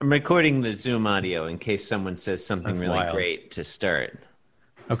I'm recording the Zoom audio in case someone says something really wild. great to start.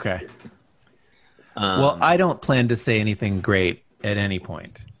 Okay. Well, I don't plan to say anything great at any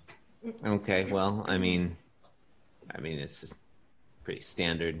point. Okay, well, I mean, it's a pretty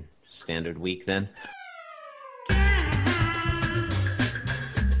standard week then.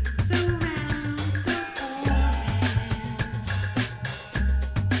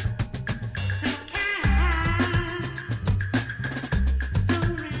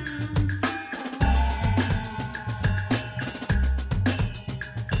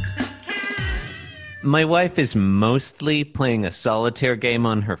 My wife is mostly playing a solitaire game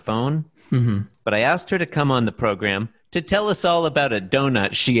on her phone, but I asked her to come on the program to tell us all about a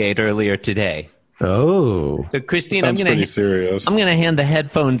donut she ate earlier today. Oh. So, Christine, Sounds pretty serious. I'm going to hand the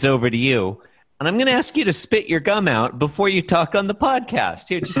headphones over to you, and I'm going to ask you to spit your gum out before you talk on the podcast.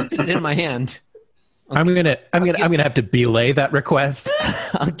 Here, just spit it in my hand. I'm gonna have to belay that request.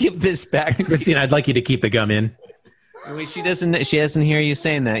 I'll give this back to Christine, I'd like you to keep the gum in. Wait, she doesn't hear you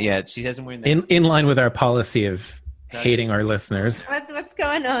saying that yet. She hasn't worn that. In line with our policy of hating our listeners. What's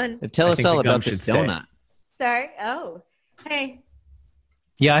going on? Tell us all the gum about this should stay. donut. Sorry. Oh, hey.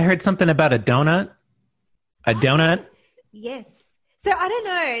 Yeah, I heard something about a donut. A donut? Yes. So I don't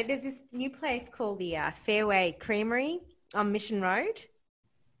know. There's this new place called the Fairway Creamery on Mission Road.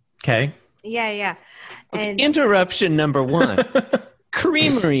 Okay. Yeah. And Interruption number 1.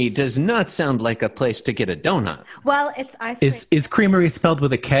 Creamery does not sound like a place to get a donut. well, it's ice cream. Is creamery spelled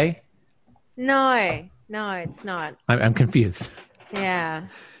with a K? No, it's not. I'm confused. Yeah.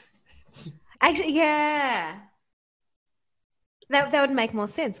 Actually, yeah. That would make more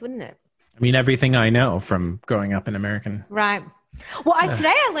sense, wouldn't it? I mean, everything I know from growing up in American. Right. Well, today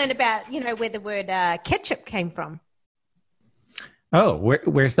I learned about, where the word ketchup came from. Oh,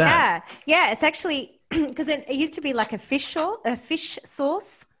 where's that? Yeah. It's actually because it used to be like a fish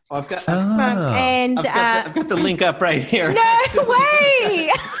sauce. Oh, I've got the link up right here. No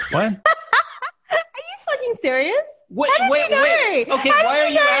way! What? Are you fucking serious? Wait. How did you know? Okay, How why did are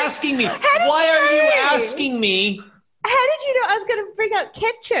you you know? asking me? How did Why you are you know? asking me? How did you know I was going to bring up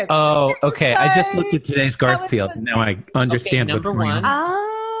ketchup? Oh, okay. I just looked at today's That was Garfield. so- Now I understand what's number going one. on.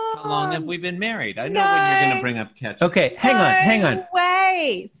 How long have we been married? I know No. when you're going to bring up ketchup. Okay, hang on. No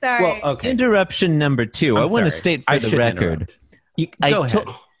way. Sorry. Well, okay. Interruption number 2. I'm I want to sorry. state for I the shouldn't record. interrupt. Go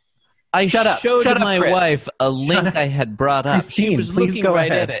ahead. I Shut up. showed Shut up, my Chris. wife a link I had brought up. She Christine, was please looking go right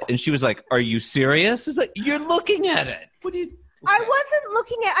ahead. at it, and she was like, "Are you serious?" It's like, "You're looking at it." What do you? I wasn't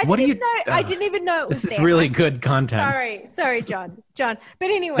looking at. What I are didn't know. I didn't even know it was This is there. really good content. Sorry, John. But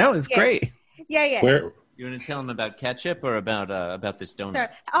anyway. No, it's yes. great. Yeah. Where? You want to tell him about ketchup or about this donut? Sorry.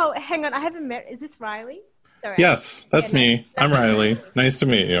 Oh, hang on. I haven't met. Is this Riley? Sorry. Yes, that's Yeah, me. nice- I'm Riley. Nice to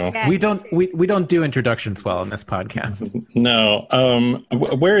meet you. Yeah, We don't do introductions well in this podcast. No.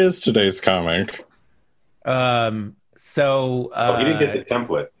 Where is today's comic? So he didn't get the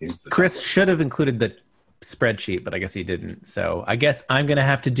template. Chris should have included the spreadsheet, but I guess he didn't. So I guess I'm going to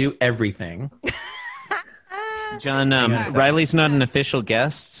have to do everything. John, Riley's not an official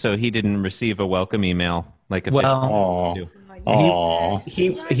guest, so he didn't receive a welcome email like official Aw. guests do. Aw.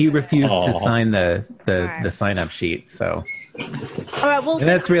 He refused to Aw. sign the Alright. sign up sheet. So All right. Well, and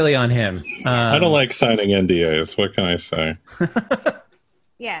that's really on him. I don't like signing NDAs. What can I say?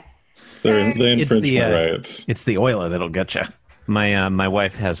 yeah. They infringe the, my rights. It's the oil that'll get you. My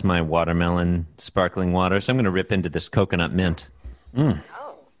wife has my watermelon sparkling water, so I'm going to rip into this coconut mint. Oh,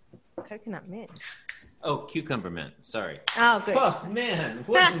 coconut mint. Oh, cucumber mint. Sorry. Oh, good. Oh man,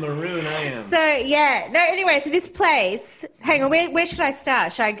 what a maroon I am. So yeah. No. Anyway, so this place. Hang on. Where should I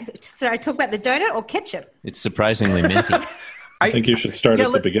start? Should I talk about the donut or ketchup? It's surprisingly minty. I think you should start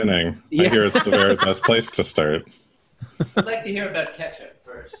at the beginning. I hear it's the very best place to start. I'd like to hear about ketchup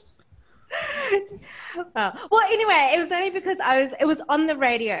first. Well, anyway, it was only because it was on the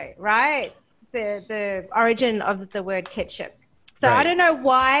radio, right? The origin of the word ketchup. So I Right. don't know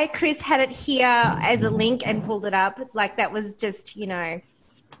why Chris had it here as a link and pulled it up. Like that was just,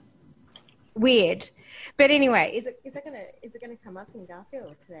 weird. But anyway, is it gonna come up in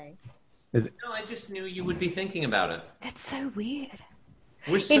Garfield today? No, I just knew you would be thinking about it. That's so weird.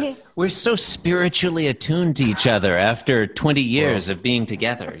 We're so spiritually attuned to each other after 20 years of being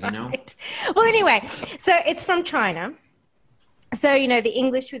together, you know? Right. Well, anyway, so it's from China. So, the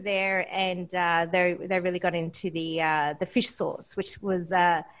English were there and they really got into the fish sauce, which was,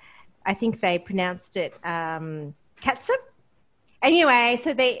 I think they pronounced it catsup. Anyway,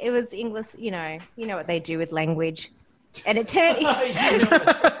 so it was English, you know what they do with language. And it turned...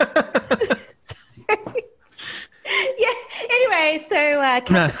 Yeah. Anyway, so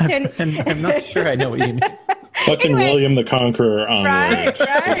I'm not sure I know what you mean. Fucking anyway, William the Conqueror onward. Right,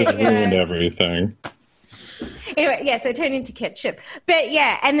 it just ruined everything. Anyway, yeah, so it turned into ketchup. But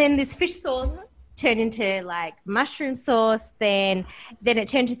yeah, and then this fish sauce turned into like mushroom sauce. Then it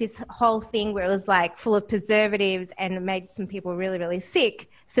turned to this whole thing where it was like full of preservatives and it made some people really, really sick.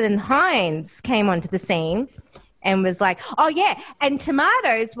 So then Heinz came onto the scene and was like, oh yeah, and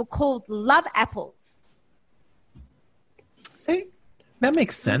tomatoes were called love apples. Hey, that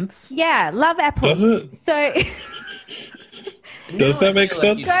makes sense. Yeah, love apples. Does it? So... Does that make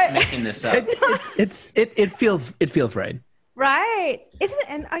sense? Like making this up. It feels right. Right, isn't it?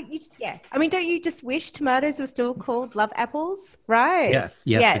 And yeah, I mean, don't you just wish tomatoes were still called love apples? Right. Yes,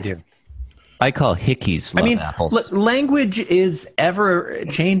 I do. I call hickeys love apples. Language is ever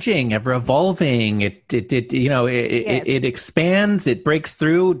changing, ever evolving. It expands, it breaks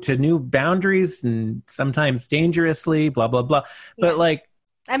through to new boundaries, and sometimes dangerously. Blah blah blah. Yeah. But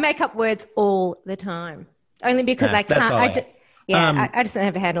I make up words all the time, only because I can't. I just don't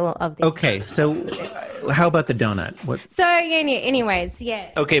have a handle of them. Okay, so how about the donut? So anyways,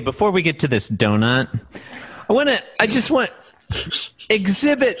 yeah. Okay, before we get to this donut, I just want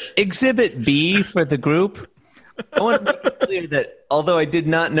exhibit B for the group. I want to make it clear that although I did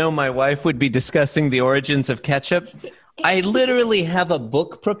not know my wife would be discussing the origins of ketchup, I literally have a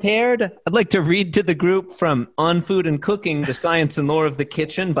book prepared. I'd like to read to the group from On Food and Cooking, The Science and Lore of the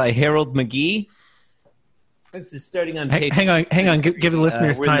Kitchen by Harold McGee. This is starting on page... Hang on. Give the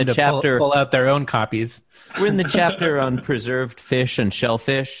listeners time to pull out their own copies. We're in the chapter on preserved fish and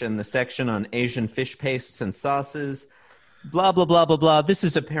shellfish and the section on Asian fish pastes and sauces. Blah, blah, blah, blah, blah. This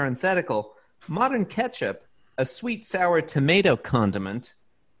is a parenthetical. Modern ketchup, a sweet sour tomato condiment,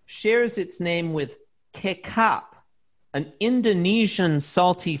 shares its name with kecap, an Indonesian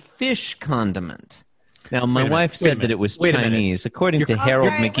salty fish condiment. Now, my wife said that it was Chinese, according to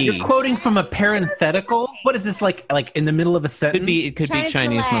Harold McGee. You're quoting from a parenthetical? What is this, like in the middle of a sentence? It could be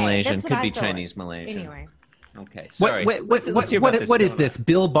Chinese Malaysian. Could be Chinese Malaysian. Anyway. Okay, sorry. What is this?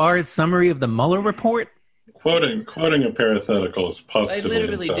 Bill Barr's summary of the Mueller report? Quoting a parenthetical is positively I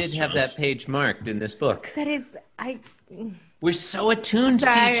literally incestuous. did have that page marked in this book. That is... We're so attuned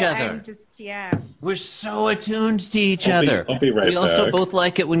to each other. We're so attuned to each other. I'll be right back. We also both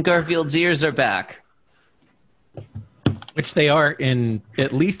like it when Garfield's ears are back. Which they are in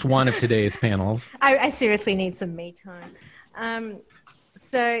at least one of today's panels. I seriously need some me time. Ouch,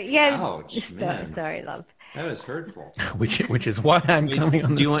 sorry, love. That was hurtful. Which is why I'm coming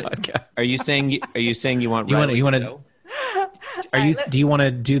on this podcast. Are you saying you want Do you want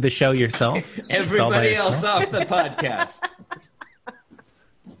to do the show yourself? Everybody else off the podcast.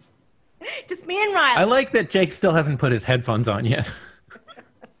 Just me and Riley. I like that Jake still hasn't put his headphones on yet.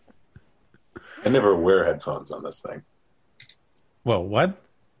 I never wear headphones on this thing. Whoa, what?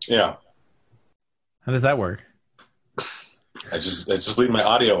 Yeah. How does that work? I just leave my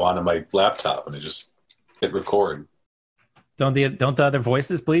audio on my laptop and I just hit record. Don't the other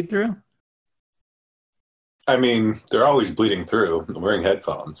voices bleed through? I mean, they're always bleeding through. I'm wearing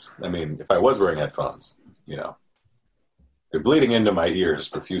headphones. I mean, if I was wearing headphones, they're bleeding into my ears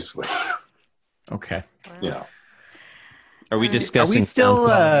profusely. Okay. Are we discussing? Are we still?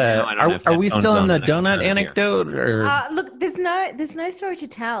 Are we still in the donut anecdote? Or look, there's no story to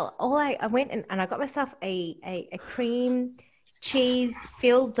tell. I went and I got myself a cream cheese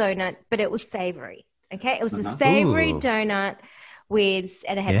filled donut, but it was savory. Okay, it was a savory donut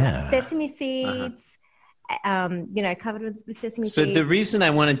and it had sesame seeds. Covered with sesame seeds. So the reason I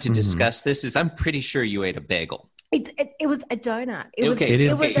wanted to discuss this is I'm pretty sure you ate a bagel. It was a donut. It was a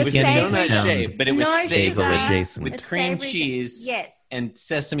donut shape, but it was savory adjacent with cream cheese and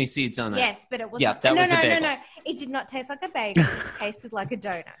sesame seeds on it. Yes, but it was that was a bagel. No. It did not taste like a bagel. It tasted like a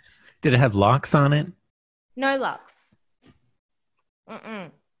donut. Did it have lox on it? No lox.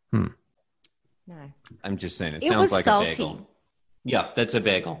 No. I'm just saying it sounds like salty. A bagel. Yeah, that's a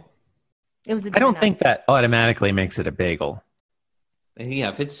bagel. It was a donut. I don't think that automatically makes it a bagel. Yeah,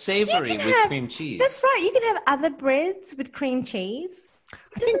 if it's savory with cream cheese. That's right. You can have other breads with cream cheese.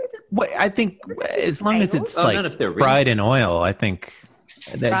 I think as long as it's fried in oil, I think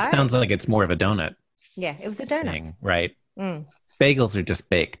that sounds like it's more of a donut. Yeah, it was a donut. Thing, right? Mm. Bagels are just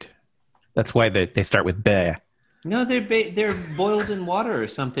baked. That's why they start with "be." No, they're boiled in water or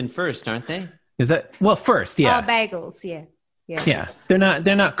something first, aren't they? Is that first? Yeah. Oh, bagels. Yeah.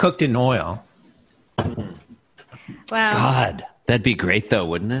 They're not cooked in oil. Wow. God, that'd be great though,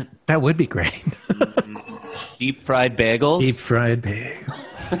 wouldn't it? That would be great. Deep fried bagels. Deep fried bagel.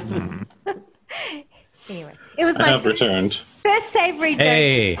 Anyway, it was my returned. First savory donut.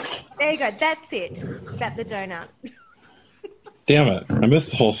 Hey. There you go. That's it. About the donut. Damn it. I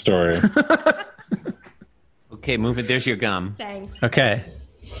missed the whole story. Okay, move it. There's your gum. Thanks. Okay.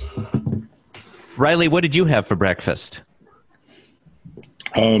 Riley, what did you have for breakfast?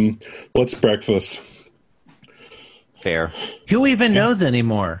 What's breakfast? Fair. Who even knows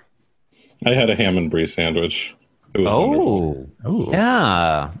anymore? I had a ham and brie sandwich. It was wonderful. Oh.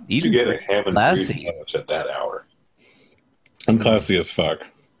 Yeah. Did you get a ham and brie classy. sandwich at that hour? I'm classy as fuck.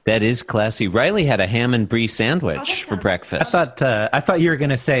 That is classy. Riley had a ham and brie sandwich for breakfast. I thought you were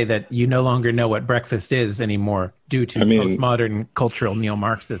going to say that you no longer know what breakfast is anymore due to postmodern cultural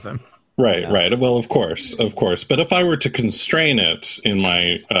neo-Marxism. Right, right. Well, of course. But if I were to constrain it in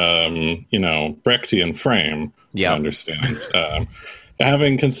my, Brechtian frame, I understand.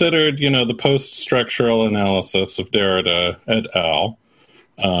 Having considered, the post-structural analysis of Derrida et al.,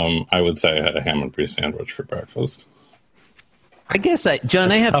 I would say I had a ham and brie sandwich for breakfast. I guess, John,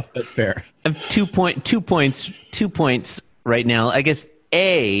 That's I have tough but fair. I have 2 points right now. I guess,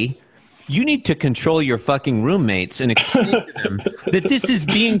 A, you need to control your fucking roommates and explain to them that this is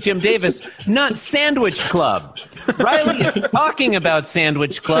Being Jim Davis, not Sandwich Club. Riley is talking about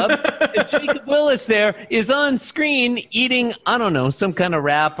Sandwich Club, and Jacob Willis there is on screen eating, I don't know, some kind of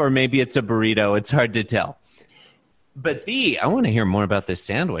wrap, or maybe it's a burrito. It's hard to tell. But B, I want to hear more about this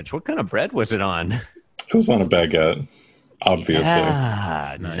sandwich. What kind of bread was it on? It was on a baguette, obviously.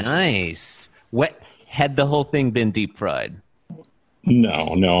 Ah, nice. What, had the whole thing been deep fried? No,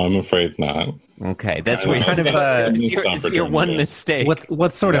 I'm afraid not. Okay, that's where is your one mistake.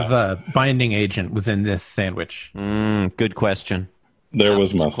 What sort of binding agent was in this sandwich? Good question. There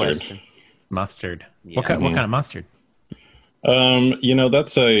was mustard. Mustard. Yeah. What kind of mustard?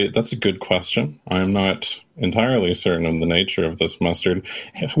 That's a good question. I'm not entirely certain of the nature of this mustard.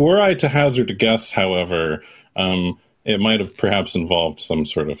 Were I to hazard a guess, however, it might have perhaps involved some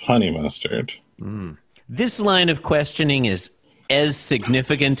sort of honey mustard. This line of questioning is as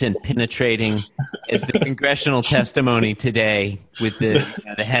significant and penetrating as the congressional testimony today with the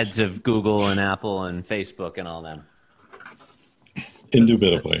heads of Google and Apple and Facebook and all them.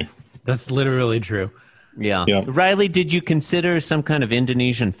 Indubitably. That's literally true. Yeah. Yeah. Riley, did you consider some kind of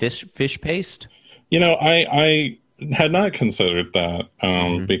Indonesian fish paste? I had not considered that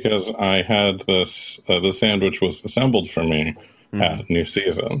because I had this, the sandwich was assembled for me at New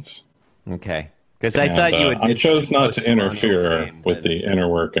Seasons. Okay. Because I thought you would. I chose not to interfere with the inner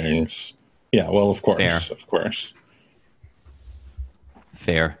workings. Yeah, well, of course. Fair. Of course.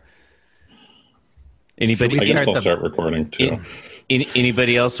 Fair. Anybody? I guess I'll start recording, too.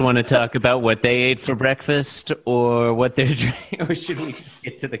 Anybody else want to talk about what they ate for breakfast or what they're drinking, or should we just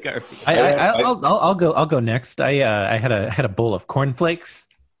get to the garbage? I'll go next. I had a bowl of cornflakes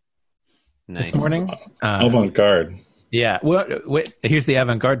this morning. Avant-garde. Yeah. Wait, here's the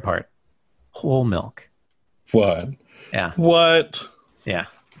avant-garde part. Whole milk. What? Yeah. What? Yeah.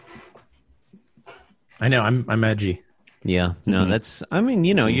 I know. I'm edgy. Yeah. No, that's. I mean,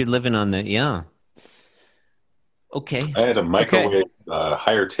 you're living on the. Yeah. Okay. I had a microwave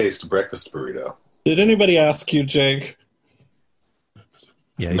higher taste breakfast burrito. Did anybody ask you, Jake?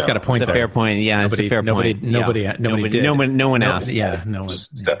 Yeah, he's got a point. It's a fair point. Yeah, it's a fair point. Nobody did. No one asked. Yeah, no one.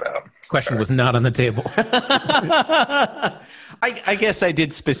 Step out. Question was not on the table. I guess I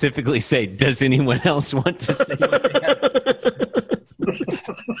did specifically say, does anyone else want to say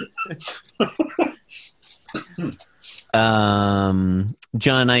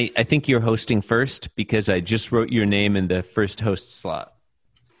John, I think you're hosting first because I just wrote your name in the first host slot.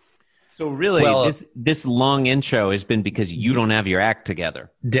 So really, this long intro has been because you don't have your act together.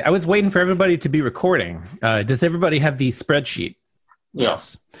 I was waiting for everybody to be recording. Does everybody have the spreadsheet?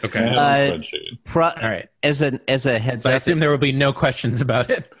 Yes. Okay. All right. As a heads up, I assume there will be no questions about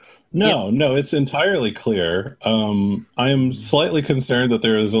it. No, it's entirely clear. I am slightly concerned that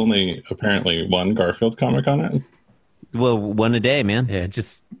there is only apparently one Garfield comic on it. Well, one a day, man. Yeah,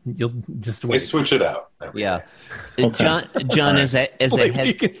 you'll wait. Switch it out. Yeah. Okay. John, as a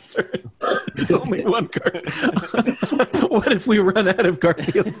head. There's only one Garfield. What if we run out of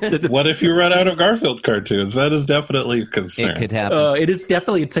Garfields? What if you run out of Garfield cartoons? That is definitely a concern. It could happen. It is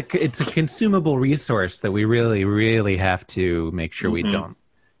definitely it's a consumable resource that we really, really have to make sure we don't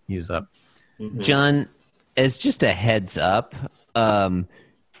use up. John, as just a heads up,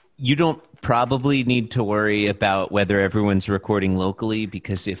 you don't probably need to worry about whether everyone's recording locally,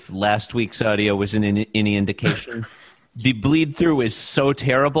 because if last week's audio was any indication, the bleed through is so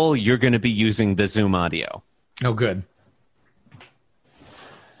terrible, you're going to be using the Zoom audio. Oh, good.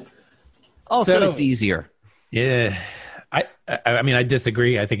 Also, it's easier. Yeah. I mean, I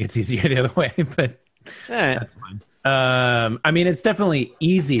disagree. I think it's easier the other way, but that's fine. I mean, it's definitely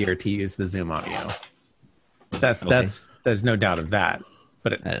easier to use the Zoom audio. There's no doubt of that.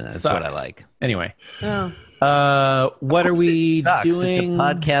 But that's sucks. what I like. Anyway, What are we Sucks. doing? It's a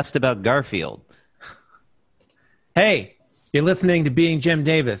podcast about Garfield. Hey, you're listening to Being Jim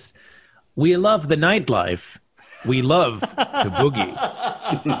Davis. We love the nightlife. We love to boogie.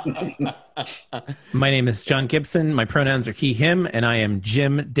 My name is John Gibson. My pronouns are he, him, and I am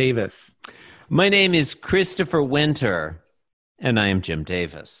Jim Davis. My name is Christopher Winter, and I am Jim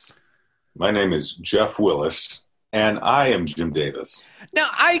Davis. My name is Jeff Willis, and I am Jim Davis. Now,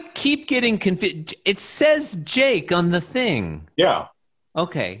 I keep getting confused. It says Jake on the thing. Yeah.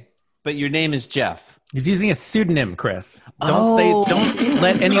 Okay, but your name is Jeff. He's using a pseudonym, Chris. Don't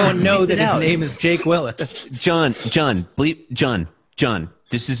let anyone know that his name is Jake Willis. John,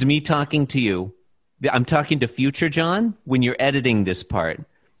 this is me talking to you. I'm talking to future John when you're editing this part.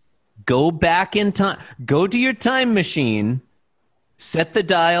 Go back in time. Go to your time machine. Set the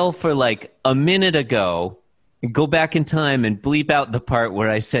dial for like a minute ago. And go back in time and bleep out the part where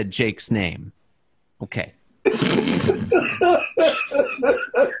I said Jake's name. Okay. I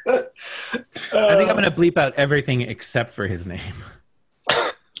think I'm going to bleep out everything except for his name.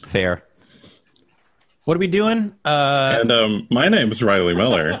 Fair. What are we doing? And my name is Riley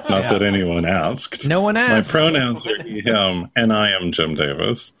Miller. Not that anyone asked. No one asked. My pronouns are he, him, and I am Jim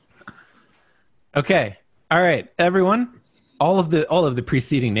Davis. Okay. All right, everyone. All of the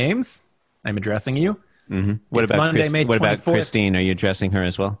preceding names, I'm addressing you. Mm-hmm. What about Christine? Are you addressing her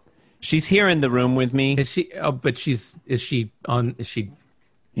as well? She's here in the room with me. Is she? Oh, but is she on? Is she?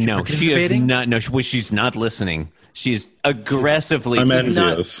 No, she is not. No, she's not listening. She's aggressively. I'm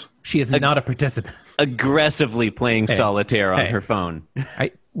envious. She is not a participant. Aggressively playing solitaire on her phone.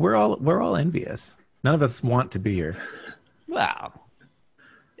 We're all envious. None of us want to be here. Wow.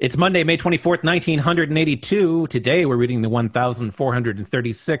 It's Monday, May 24th, 1982. Today we're reading the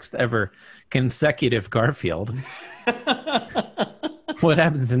 1,436th ever consecutive Garfield. What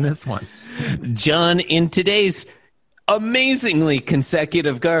happens in this one? John, in today's amazingly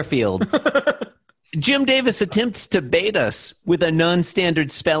consecutive Garfield, Jim Davis attempts to bait us with a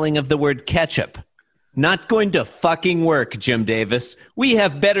non-standard spelling of the word ketchup. Not going to fucking work, Jim Davis. We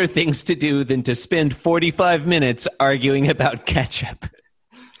have better things to do than to spend 45 minutes arguing about ketchup.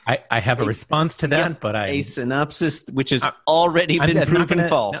 I have a response to that, but a synopsis which has already been proven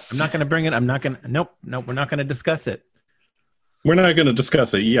false. I'm not going to bring it. I'm not going to. Nope. We're not going to discuss it. We're not going to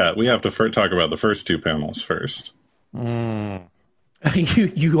discuss it yet. We have to talk about the first two panels first. You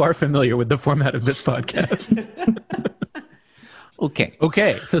are familiar with the format of this podcast.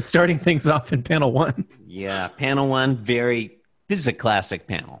 Okay. So starting things off in panel one. Yeah, panel one. This is a classic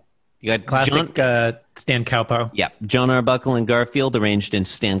panel. You got classic Stan Cowpo. Yeah, John Arbuckle and Garfield arranged in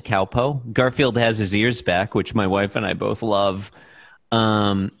Stan Cowpo. Garfield has his ears back, which my wife and I both love.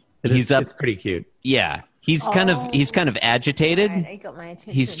 It's pretty cute. Yeah, he's kind of agitated. Right, got my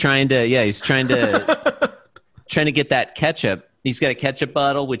attention. He's trying to get that ketchup. He's got a ketchup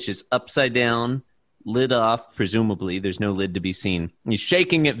bottle which is upside down, lid off. Presumably, there's no lid to be seen. He's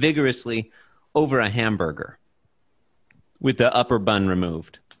shaking it vigorously over a hamburger with the upper bun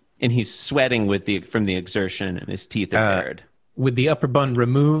removed. And he's sweating from the exertion, and his teeth are bared. With the upper bun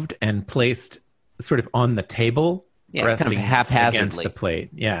removed and placed sort of on the table, resting kind of haphazardly against the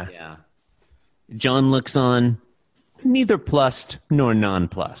plate. Yeah. John looks on, neither plussed nor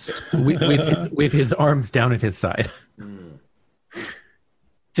nonplussed. with his arms down at his side.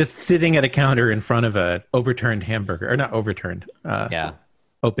 Just sitting at a counter in front of a overturned hamburger. Or not overturned.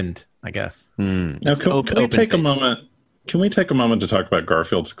 Opened, I guess. Now, can we take a moment? Can we take a moment to talk about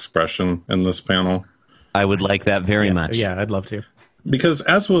Garfield's expression in this panel? I would like that very much. Yeah, I'd love to. Because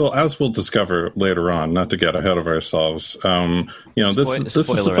as we'll discover later on, not to get ahead of ourselves, this is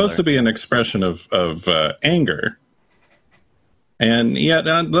supposed to be an expression of anger, and yet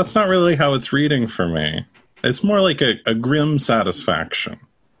that's not really how it's reading for me. It's more like a grim satisfaction.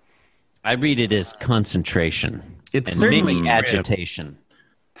 I read it as concentration. It's certainly maybe agitation.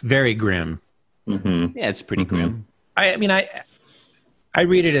 It's very grim. Mm-hmm. Yeah, it's pretty grim. I mean, I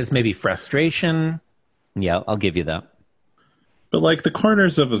read it as maybe frustration. Yeah, I'll give you that. But like the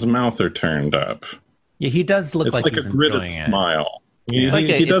corners of his mouth are turned up. Yeah, he does look like he's a gritted enjoying smile. Yeah.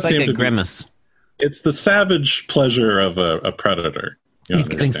 He does seem a grimace. It's the savage pleasure of a predator. He's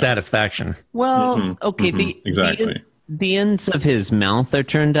getting satisfaction. Well, okay. Exactly. The ends of his mouth are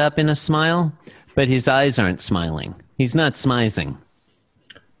turned up in a smile, but his eyes aren't smiling. He's not smizing.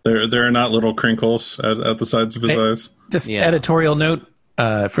 There are not little crinkles at the sides of his eyes. Just editorial note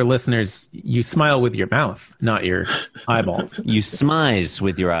for listeners: you smile with your mouth, not your eyeballs. You smize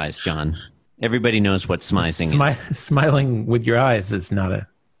with your eyes, John. Everybody knows what smizing is. Smiling with your eyes is not a.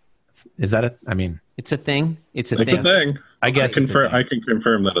 Is that a? I mean, it's a thing. It's a thing. I guess I can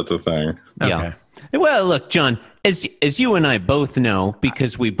confirm that it's a thing. Yeah. Well, look, John, as you and I both know,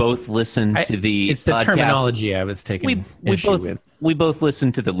 because we both listen to the it's the podcast, terminology I was taking issue with. We both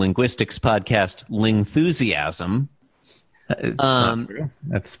listen to the linguistics podcast Lingthusiasm. It's not true.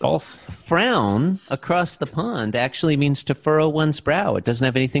 That's false. Frown across the pond actually means to furrow one's brow. It doesn't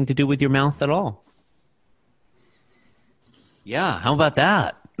have anything to do with your mouth at all. Yeah, how about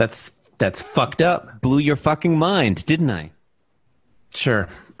that? That's fucked up. Blew your fucking mind, didn't I? Sure.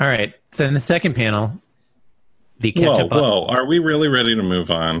 All right. So in the second panel, the ketchup. Whoa! Are we really ready to move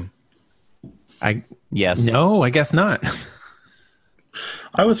on? Yes. No, I guess not.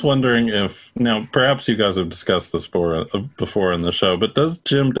 I was wondering if now perhaps you guys have discussed this before in the show, but does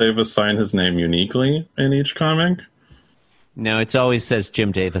Jim Davis sign his name uniquely in each comic? No, it always says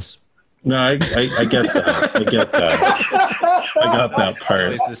Jim Davis. No, I get that. I get that. I got that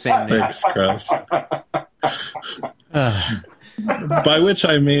part. It's the same name. Thanks, Chris. By which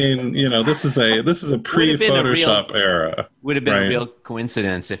I mean, this is a pre-Photoshop era. Would have been a real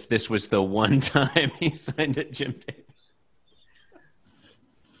coincidence if this was the one time he signed it Jim Davis.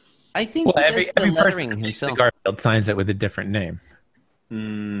 I think every person himself. Garfield signs it with a different name.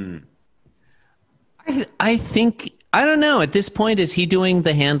 I think, I don't know. At this point, is he doing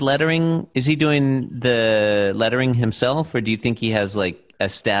the hand lettering? Is he doing the lettering himself, or do you think he has like a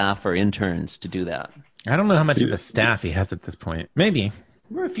staff or interns to do that? I don't know how much of a staff he has at this point. Maybe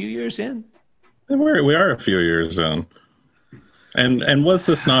we're a few years in. We are a few years in. And was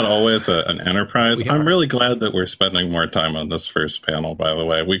this not always an enterprise? I'm really glad that we're spending more time on this first panel, by the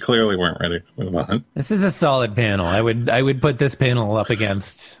way. We clearly weren't ready to move on. This is a solid panel. I would put this panel up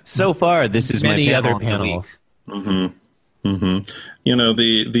against so far this is many my other panels. The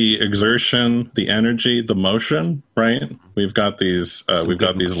exertion, the energy, the motion, right? We've got these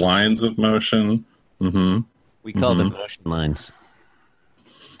lines of motion. We call them motion lines.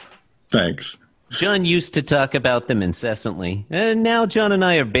 Thanks. John used to talk about them incessantly, and now John and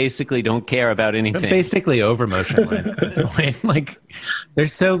I basically don't care about anything. We're basically over motion lines at this point. Like they're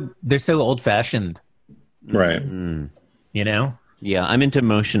so old fashioned, right? Yeah, I'm into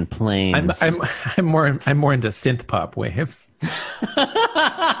motion planes. I'm more into synth pop waves.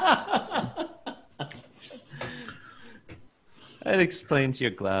 That explains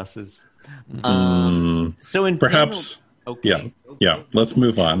your glasses. So in perhaps, yeah. Let's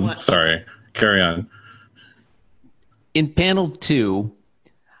move on. Sorry. Carry on. In panel 2,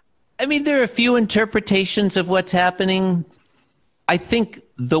 I mean, there are a few interpretations of what's happening. I think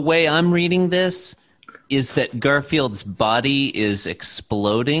the way I'm reading this is that Garfield's body is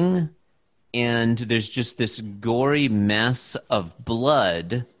exploding, and there's just this gory mess of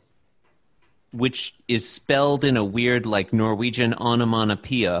blood, which is spelled in a weird, like, Norwegian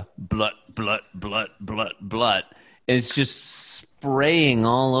onomatopoeia, blood, blood, blood, blood, blood. And it's just spraying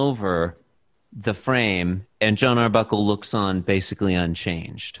all over the frame, and John Arbuckle looks on basically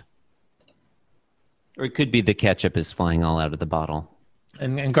unchanged. Or it could be the ketchup is flying all out of the bottle.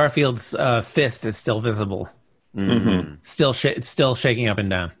 And Garfield's fist is still visible. Still shaking up and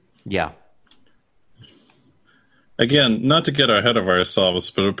down. Yeah. Again, not to get ahead of ourselves,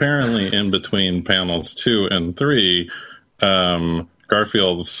 but apparently in between panels 2 and 3,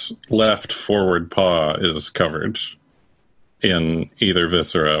 Garfield's left forward paw is covered in either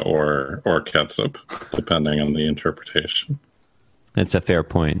viscera or ketchup, depending on the interpretation. That's a fair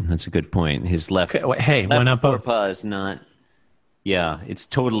point. That's a good point. His left why not both? paw is not. Yeah, it's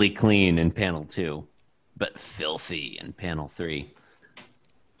totally clean in panel 2, but filthy in panel 3.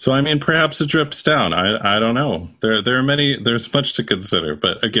 So I mean, perhaps it drips down. I don't know. There are many. There's much to consider,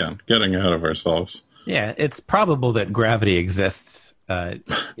 but again, getting ahead of ourselves. Yeah, it's probable that gravity exists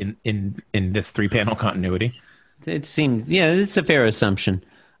in this 3-panel continuity. It seems, it's a fair assumption.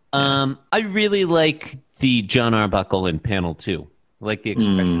 I really like the John Arbuckle in panel 2. I like the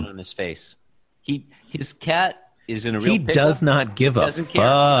expression on his face. His cat is in a real pickle. He does not give a fuck.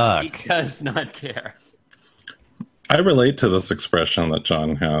 Care. He does not care. I relate to this expression that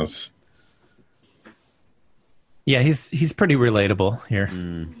John has. Yeah, he's pretty relatable here.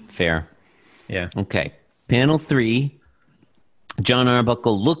 Fair. Yeah. Okay. Panel 3. John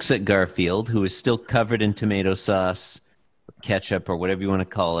Arbuckle looks at Garfield, who is still covered in tomato sauce, ketchup, or whatever you want to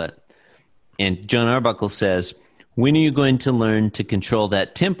call it. And John Arbuckle says, "When are you going to learn to control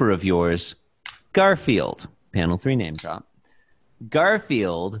that temper of yours?" Garfield. Panel 3 name drop.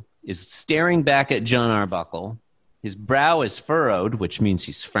 Garfield is staring back at John Arbuckle. His brow is furrowed, which means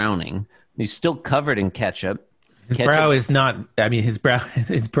he's frowning. He's still covered in ketchup. His brow is not. I mean, his brow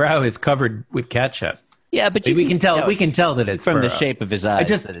is covered with ketchup. Yeah, but we can tell that it's from furrowed. the shape of his eyes.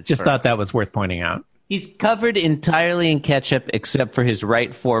 I just thought that was worth pointing out. He's covered entirely in ketchup except for his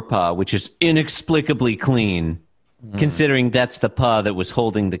right forepaw, which is inexplicably clean, considering that's the paw that was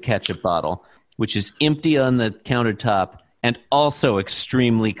holding the ketchup bottle, which is empty on the countertop and also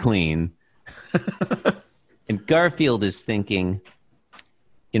extremely clean. And Garfield is thinking,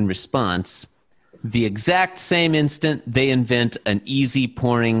 in response, the exact same instant they invent an easy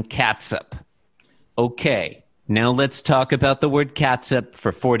pouring catsup. Okay, now let's talk about the word catsup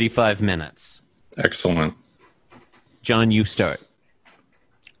for 45 minutes. Excellent. John, you start.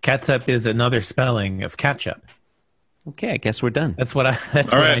 Catsup is another spelling of ketchup. Okay, I guess we're done. That's what I.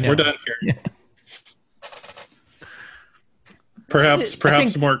 That's All what right, I know. we're done here.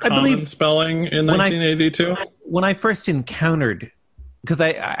 Perhaps more common spelling in 1982. When I first encountered, because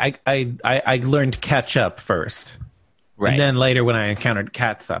I learned ketchup first, Right. and then later when I encountered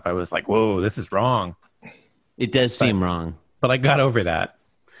catsup, I was like, "Whoa, this is wrong." It does seem wrong. But I got over that.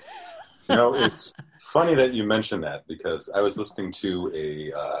 You know, it's funny that you mentioned that because I was listening to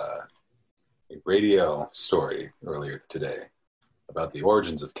a radio story earlier today about the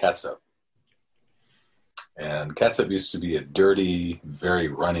origins of catsup. And catsup used to be a dirty, very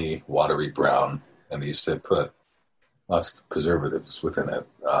runny, watery brown, and they used to put lots of preservatives within it,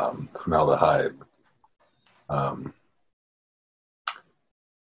 formaldehyde,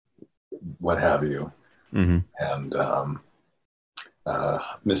 what have you. Mm-hmm. And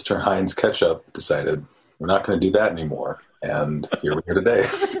Mr. Heinz Ketchup decided we're not going to do that anymore, and here we are today.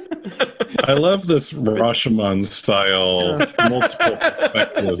 I love this Rashomon style multiple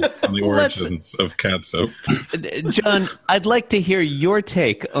perspectives on the origins of catsup. John, I'd like to hear your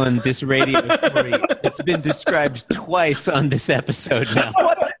take on this radio story that's been described twice on this episode now.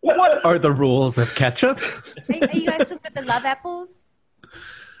 What are the rules of ketchup? Are you guys talking about the love apples?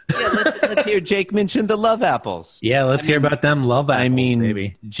 Yeah, let's hear Jake mention the love apples. Yeah, let's hear about them love apples,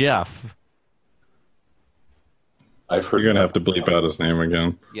 baby. Jeff. I've heard You're going to have to bleep out his name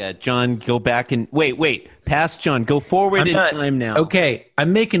again. Yeah, John, go back and... Wait. Past John. Go forward in time now. Okay,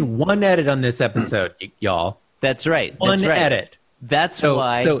 I'm making one edit on this episode, y'all. That's right. One edit. That's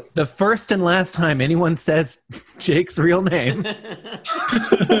why... So the first and last time anyone says Jake's real name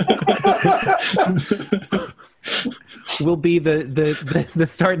will be the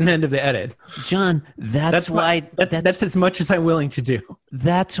start and end of the edit. John, that's why... That's as much as I'm willing to do.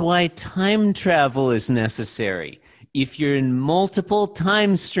 That's why time travel is necessary. If you're in multiple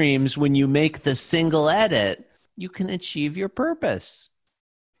time streams when you make the single edit, you can achieve your purpose.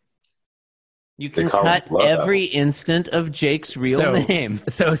 You can cut every instant of Jake's real name.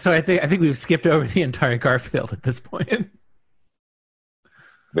 So I think we've skipped over the entire Garfield at this point.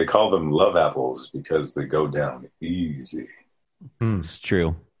 They call them love apples because they go down easy. It's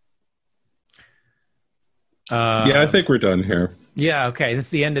true. Yeah, I think we're done here. Yeah, okay. This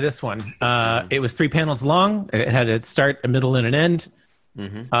is the end of this one. It was 3 panels long. It had a start, a middle, and an end.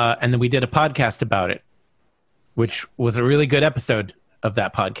 Mm-hmm. And then we did a podcast about it, which was a really good episode of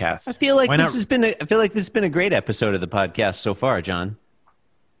that podcast. I feel like this has been a great episode of the podcast so far, John.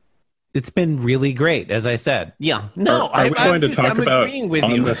 It's been really great, as I said. Yeah. No, are we going to talk about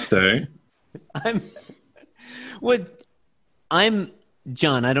on this day? I'm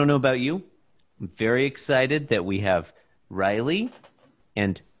John. I don't know about you. I'm very excited that we have Riley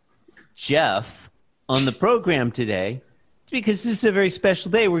and Jeff on the program today because this is a very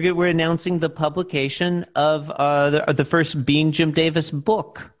special day. We're announcing the publication of the first Being Jim Davis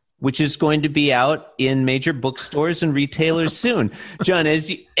book, which is going to be out in major bookstores and retailers soon. John, as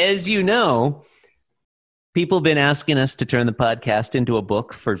you know, people have been asking us to turn the podcast into a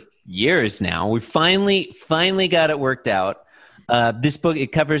book for years now. We finally got it worked out. This book,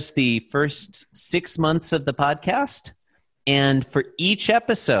 it covers the first 6 months of the podcast. And for each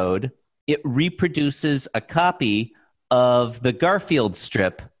episode, it reproduces a copy of the Garfield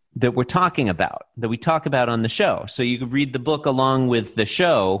strip that we talk about on the show. So you can read the book along with the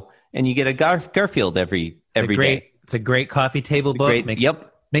show, and you get a Garfield every day. It's a great coffee table book.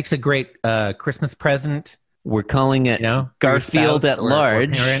 Makes a great Christmas present. We're calling it Garfield at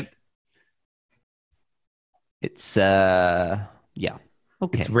Large. It's yeah.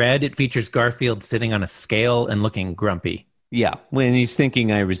 Okay. It's red. It features Garfield sitting on a scale and looking grumpy. Yeah, when he's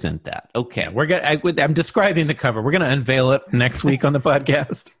thinking, I resent that. Okay. I'm describing the cover. We're going to unveil it next week on the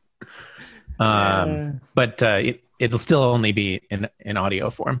podcast. But it'll still only be in audio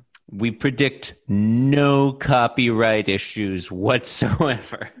form. We predict no copyright issues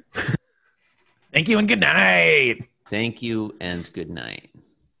whatsoever. Thank you and good night. Thank you and good night.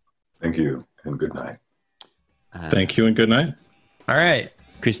 Thank you and good night. Thank you and good night. All right.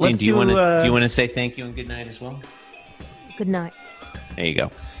 Christine, do you want to say thank you and good night as well? Good night. There you go.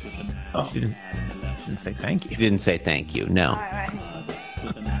 She didn't Didn't say thank you. You didn't say thank you. No. All right.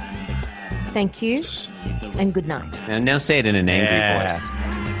 Thank you and good night. Now say it in an angry Yeah. voice.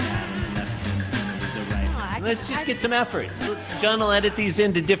 Let's just get some efforts. John will edit these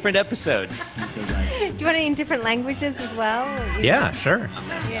into different episodes. Do you want it in different languages as well? Yeah, sure.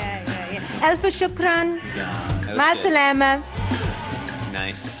 Yeah. Alfa shukran. That was Ma good. salama.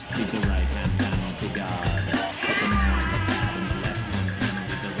 Nice.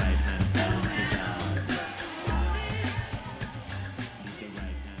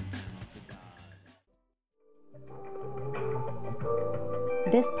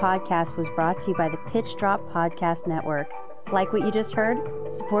 This podcast was brought to you by the Pitch Drop Podcast Network. Like what you just heard?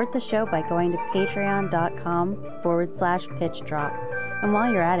 Support the show by going to patreon.com/pitch drop. And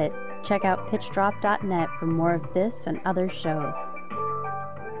while you're at it, check out pitchdrop.net for more of this and other shows.